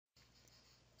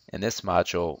In this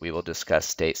module, we will discuss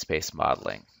state-space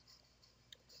modeling.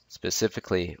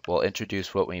 Specifically, we'll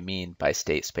introduce what we mean by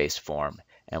state-space form,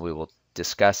 and we will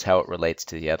discuss how it relates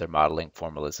to the other modeling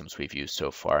formalisms we've used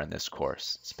so far in this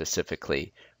course,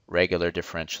 specifically regular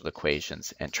differential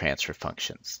equations and transfer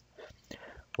functions.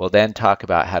 We'll then talk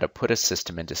about how to put a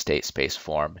system into state-space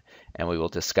form, and we will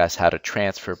discuss how to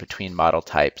transfer between model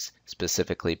types,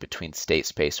 specifically between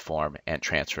state-space form and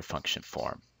transfer function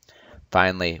form.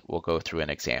 Finally, we'll go through an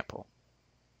example.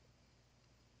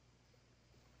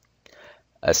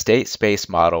 A state-space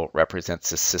model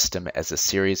represents a system as a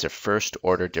series of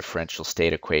first-order differential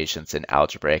state equations and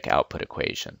algebraic output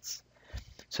equations.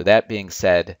 So that being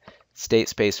said,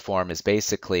 state-space form is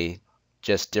basically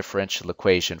just differential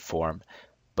equation form,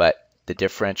 but the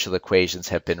differential equations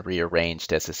have been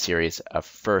rearranged as a series of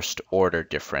first-order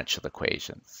differential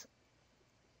equations.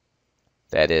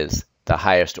 That is, the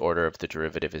highest order of the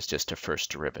derivative is just a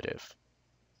first derivative.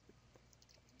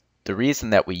 The reason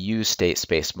that we use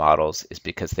state-space models is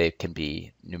because they can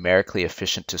be numerically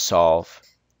efficient to solve,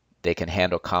 they can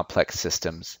handle complex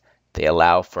systems, they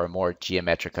allow for a more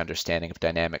geometric understanding of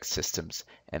dynamic systems,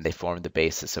 and they form the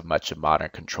basis of much of modern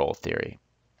control theory.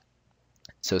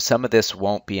 So some of this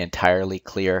won't be entirely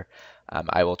clear.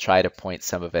 I will try to point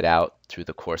some of it out through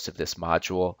the course of this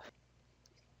module.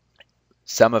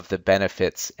 Some of the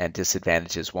benefits and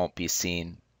disadvantages won't be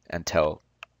seen until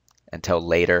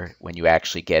later when you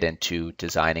actually get into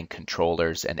designing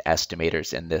controllers and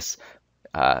estimators in this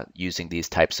using these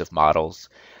types of models,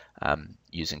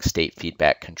 using state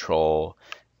feedback control,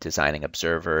 designing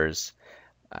observers,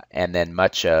 and then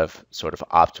much of sort of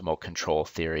optimal control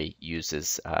theory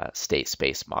uses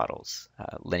state-space models,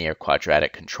 linear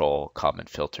quadratic control, Kalman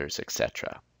filters,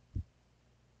 etc.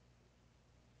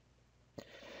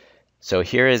 So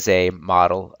here is a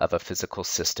model of a physical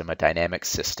system, a dynamic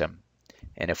system.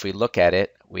 And if we look at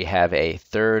it, we have a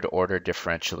third-order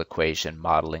differential equation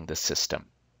modeling the system.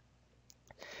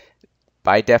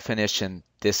 By definition,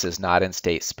 this is not in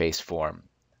state-space form.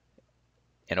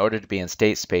 In order to be in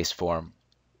state-space form,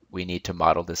 we need to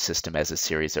model the system as a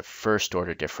series of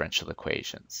first-order differential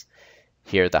equations.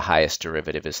 Here, the highest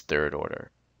derivative is third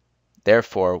order.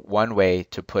 Therefore, one way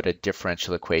to put a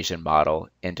differential equation model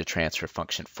into transfer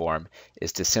function form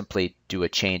is to simply do a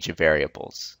change of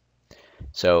variables.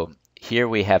 So here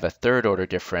we have a third-order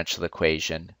differential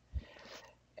equation.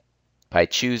 By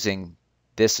choosing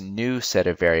this new set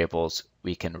of variables,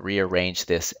 we can rearrange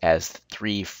this as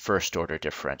three first-order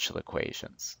differential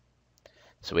equations.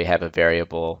 So we have a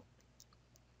variable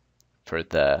for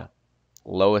the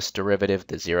lowest derivative,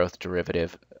 the zeroth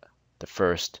derivative, the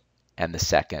first, and the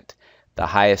second. The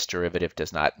highest derivative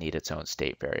does not need its own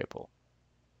state variable.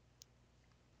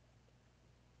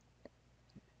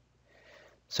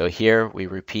 So here we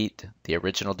repeat the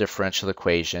original differential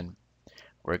equation.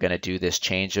 We're going to do this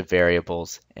change of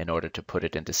variables in order to put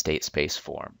it into state-space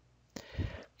form.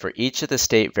 For each of the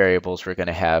state variables, we're going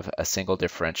to have a single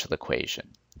differential equation.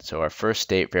 So our first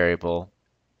state variable,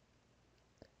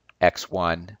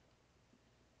 x1,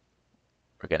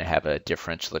 we're going to have a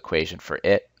differential equation for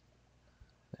it.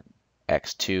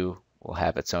 x2 will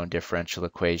have its own differential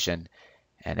equation,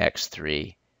 and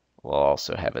x3 will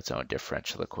also have its own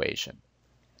differential equation.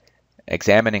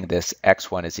 Examining this,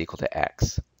 x1 is equal to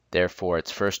x. Therefore,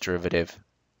 its first derivative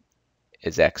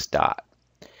is x dot.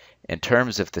 In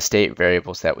terms of the state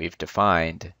variables that we've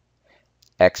defined,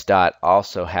 x dot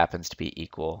also happens to be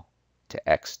equal to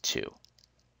x2.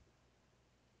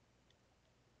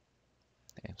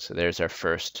 Okay, so there's our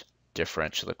first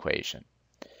differential equation.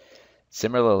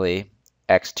 Similarly,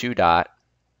 x2 dot,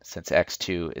 since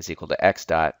x2 is equal to x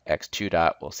dot, x2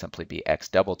 dot will simply be x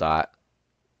double dot,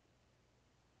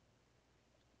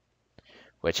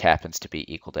 which happens to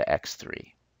be equal to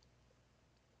x3.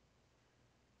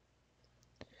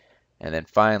 And then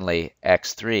finally,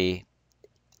 x3,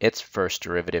 its first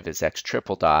derivative is x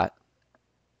triple dot.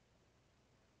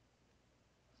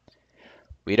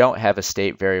 We don't have a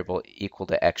state variable equal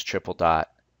to x triple dot,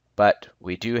 but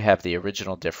we do have the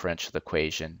original differential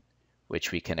equation,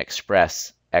 which we can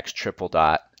express x triple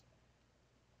dot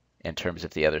in terms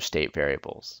of the other state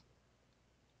variables.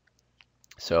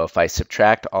 So if I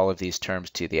subtract all of these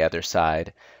terms to the other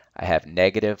side, I have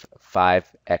negative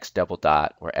 5x double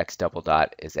dot, where x double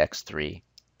dot is x3.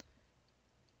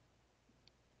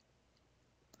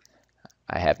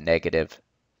 I have negative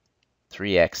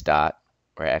 3x dot,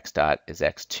 where x dot is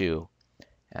x2.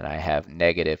 And I have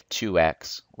negative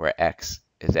 2x, where x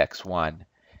is x1.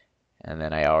 And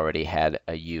then I already had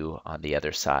a u on the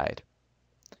other side.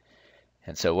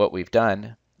 And so what we've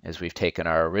done is we've taken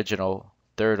our original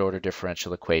third-order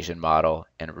differential equation model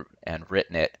and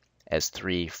written it as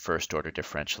three first-order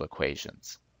differential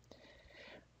equations.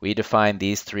 We define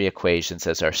these three equations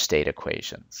as our state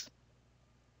equations.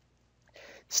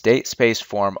 State space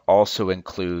form also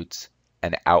includes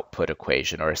an output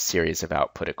equation or a series of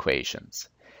output equations.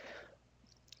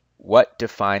 What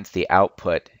defines the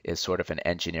output is sort of an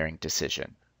engineering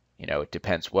decision. It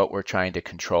depends what we're trying to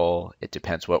control. It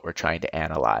depends what we're trying to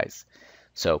analyze.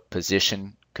 So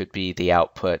position could be the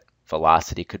output,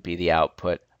 velocity could be the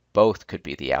output, both could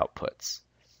be the outputs.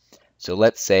 So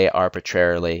let's say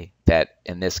arbitrarily that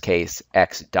in this case,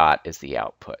 x dot is the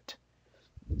output.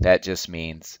 That just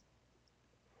means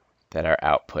that our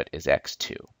output is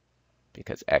x2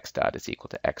 because x dot is equal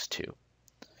to x2.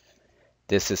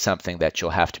 This is something that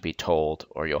you'll have to be told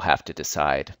or you'll have to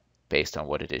decide based on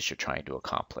what it is you're trying to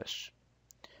accomplish.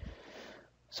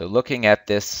 So looking at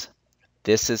this,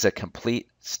 this is a complete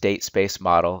state space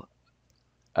model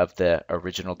of the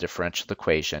original differential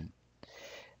equation.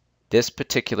 This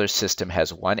particular system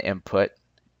has one input,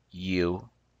 u,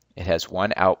 it has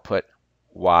one output,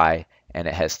 y, and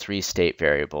it has three state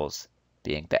variables,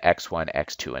 being the x1,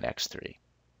 x2, and x3.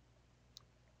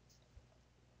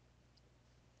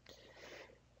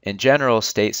 In general,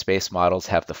 state space models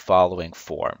have the following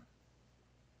form.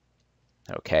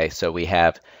 Okay, so we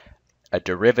have a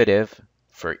derivative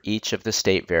for each of the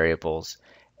state variables,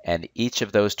 and each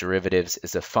of those derivatives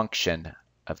is a function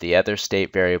of the other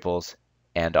state variables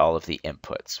and all of the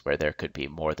inputs, where there could be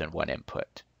more than one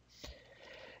input.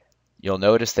 You'll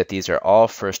notice that these are all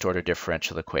first-order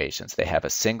differential equations. They have a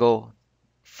single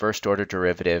first-order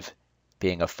derivative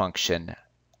being a function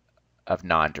of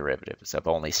non-derivatives, of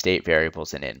only state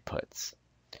variables and inputs.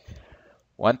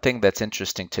 One thing that's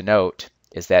interesting to note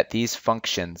is that these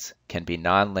functions can be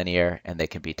nonlinear and they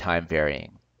can be time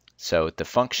varying. So the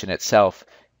function itself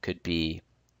could be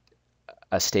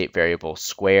a state variable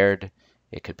squared,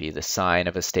 it could be the sign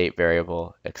of a state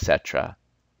variable, etc.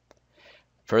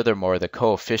 Furthermore, the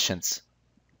coefficients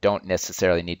don't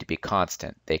necessarily need to be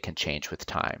constant. They can change with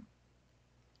time.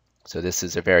 So this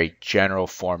is a very general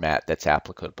format that's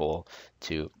applicable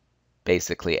to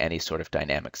basically any sort of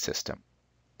dynamic system.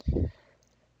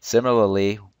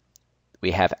 Similarly,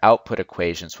 we have output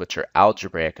equations, which are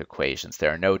algebraic equations.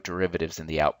 There are no derivatives in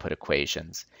the output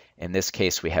equations. In this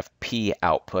case, we have p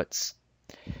outputs,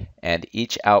 and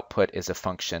each output is a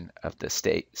function of the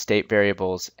state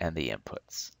variables and the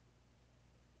inputs.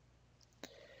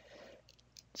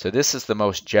 So this is the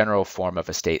most general form of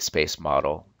a state space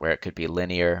model, where it could be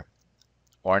linear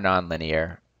or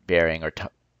nonlinear, varying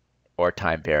or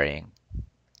time varying.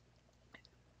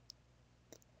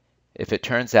 If it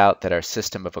turns out that our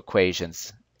system of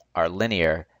equations are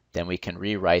linear, then we can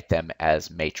rewrite them as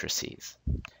matrices.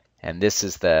 And this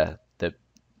is the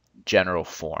general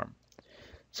form.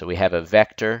 So we have a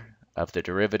vector of the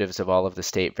derivatives of all of the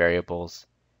state variables.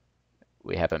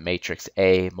 We have a matrix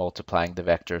A multiplying the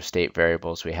vector of state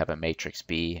variables. We have a matrix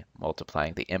B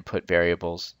multiplying the input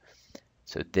variables.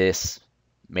 So this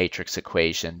matrix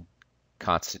equation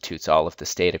constitutes all of the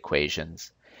state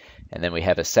equations. And then we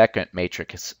have a second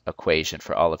matrix equation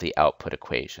for all of the output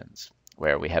equations,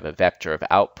 where we have a vector of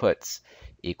outputs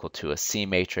equal to a C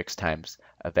matrix times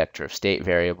a vector of state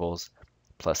variables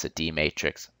plus a D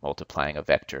matrix multiplying a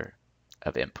vector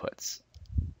of inputs.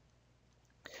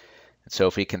 So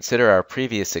if we consider our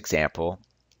previous example,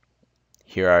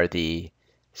 here are the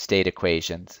state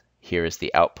equations, here is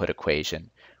the output equation.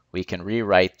 We can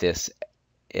rewrite this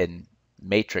in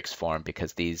matrix form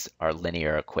because these are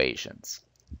linear equations.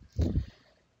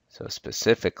 So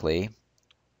specifically,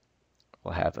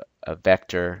 we'll have a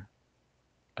vector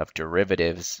of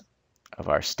derivatives of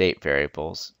our state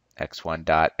variables, x1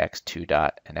 dot, x2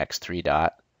 dot, and x3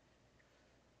 dot.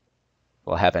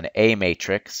 We'll have an A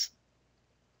matrix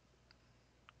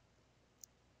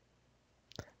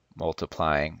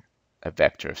multiplying a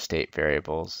vector of state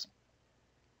variables.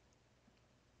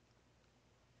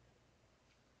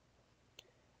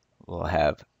 We'll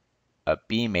have a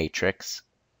B matrix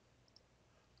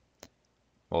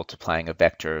multiplying a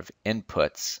vector of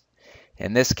inputs.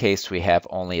 In this case, we have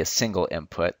only a single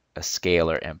input, a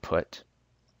scalar input.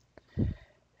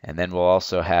 And then we'll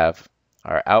also have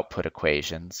our output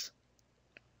equations.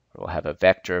 We'll have a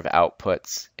vector of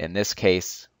outputs. In this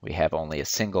case, we have only a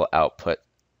single output,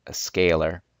 a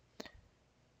scalar.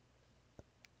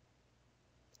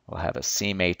 We'll have a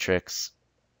C matrix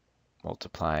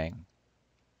multiplying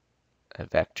a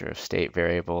vector of state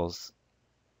variables.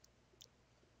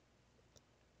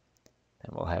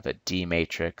 And we'll have a D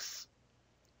matrix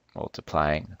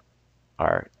multiplying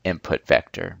our input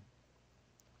vector,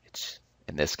 which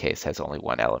in this case has only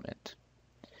one element.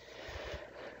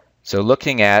 So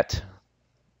looking at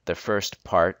the first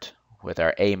part, with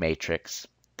our A matrix,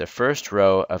 the first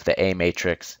row of the A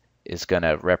matrix is going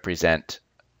to represent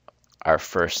our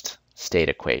first state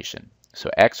equation. So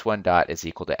x1 dot is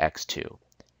equal to x2.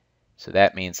 So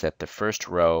that means that the first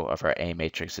row of our A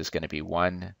matrix is going to be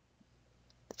 1.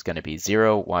 It's going to be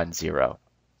 0, 1, 0.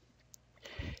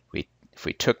 If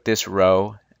we took this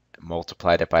row and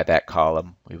multiplied it by that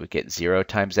column, we would get 0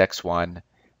 times x1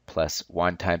 plus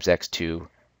 1 times x2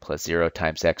 plus 0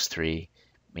 times x3,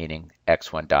 meaning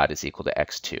x1 dot is equal to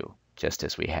x2, just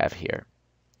as we have here.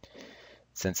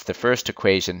 Since the first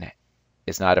equation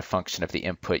is not a function of the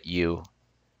input u,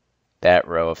 that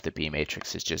row of the B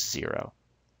matrix is just 0.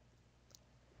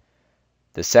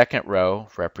 The second row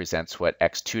represents what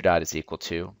x2 dot is equal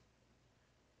to.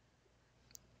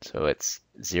 So it's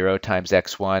 0 times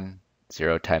x1,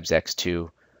 0 times x2,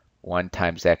 1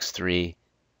 times x3,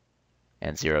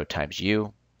 and 0 times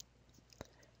u.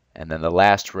 And then the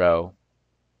last row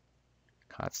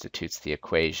constitutes the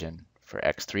equation for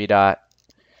x3 dot.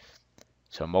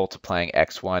 So multiplying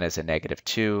x1 as a negative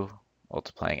 2,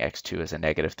 multiplying x2 as a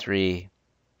negative 3,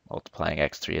 multiplying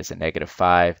x3 as a negative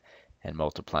 5, and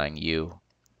multiplying u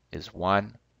is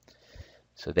 1.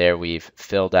 So there we've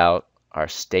filled out our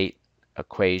state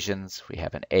equations. We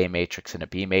have an A matrix and a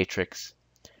B matrix.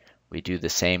 We do the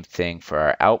same thing for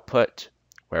our output,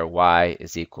 where y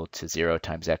is equal to 0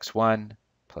 times x1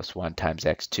 plus 1 times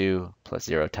x2 plus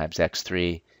 0 times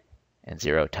x3 and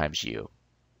 0 times u.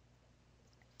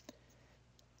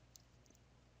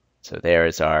 So there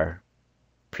is our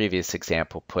previous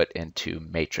example put into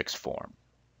matrix form.